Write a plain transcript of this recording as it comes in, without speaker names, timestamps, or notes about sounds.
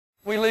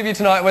leave you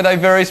tonight with a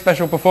very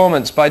special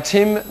performance by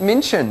Tim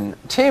Minchin.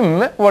 Tim,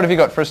 what have you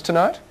got for us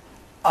tonight?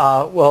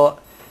 Well,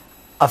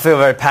 I feel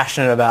very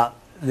passionate about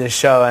this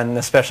show and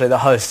especially the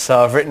host,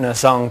 so I've written a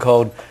song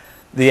called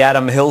The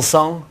Adam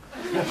Hillsong,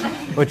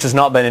 which has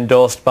not been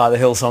endorsed by the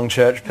Hillsong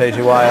Church, PGY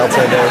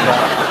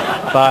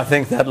Ltd, but I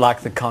think they'd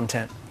like the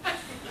content.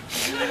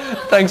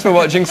 Thanks for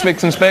watching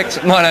Smicks and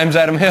Specs. My name's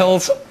Adam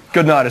Hills.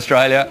 Good night,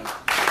 Australia.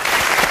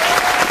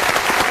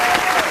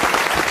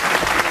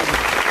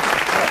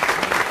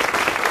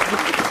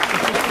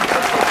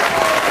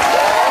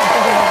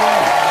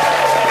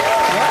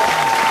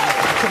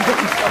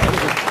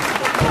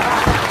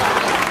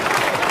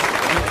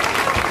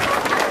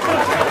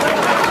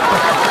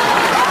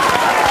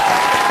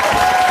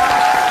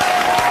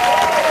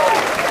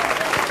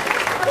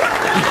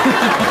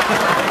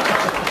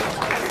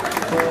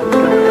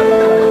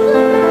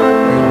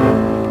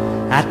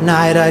 At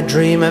night I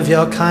dream of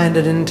your kind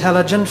and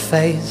intelligent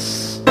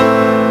face.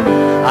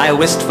 I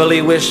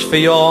wistfully wish for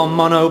your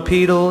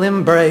monopedal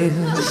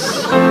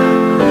embrace.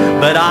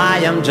 But I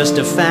am just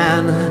a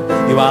fan.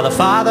 You are the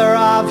father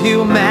of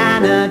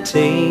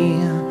humanity.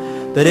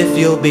 But if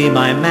you'll be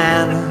my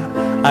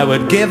man, I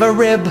would give a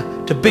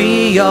rib to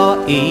be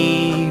your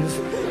Eve.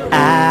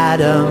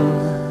 Adam,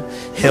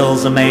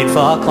 hills are made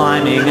for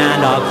climbing,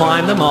 and I'll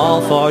climb them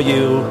all for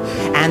you.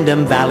 And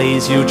them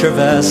valleys you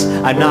traverse,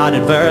 I'm not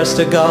adverse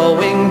to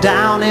going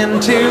down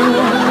into.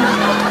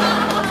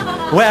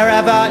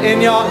 Wherever in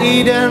your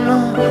Eden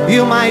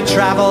you might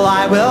travel,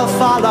 I will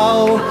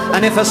follow.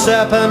 And if a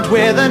serpent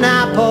with an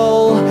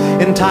apple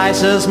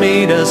entices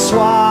me to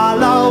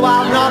swallow,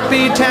 I'll not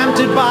be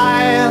tempted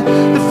by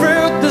the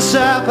fruit the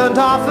serpent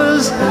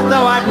offers,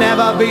 though I've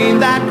never been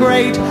that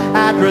great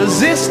at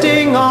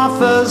resisting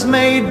offers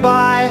made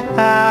by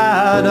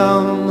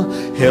Adam.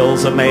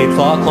 Hills are made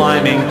for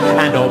climbing,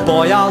 and oh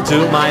boy, I'll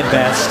do my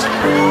best.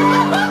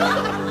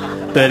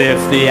 But if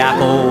the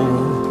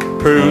apple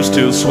proves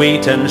too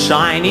sweet and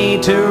shiny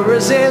to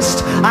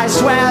resist, I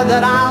swear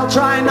that I'll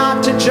try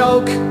not to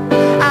choke,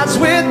 as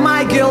with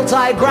my guilt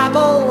I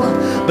grapple.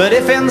 But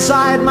if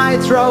inside my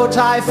throat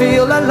I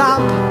feel a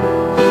lump,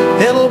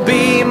 it'll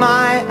be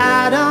my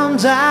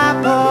Adam's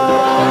apple.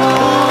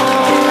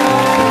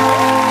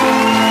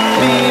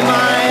 Be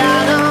my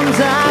Adam's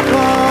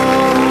apple.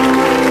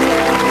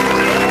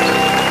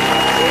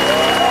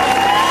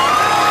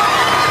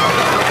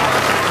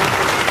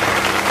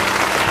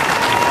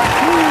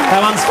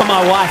 That one's for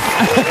my wife.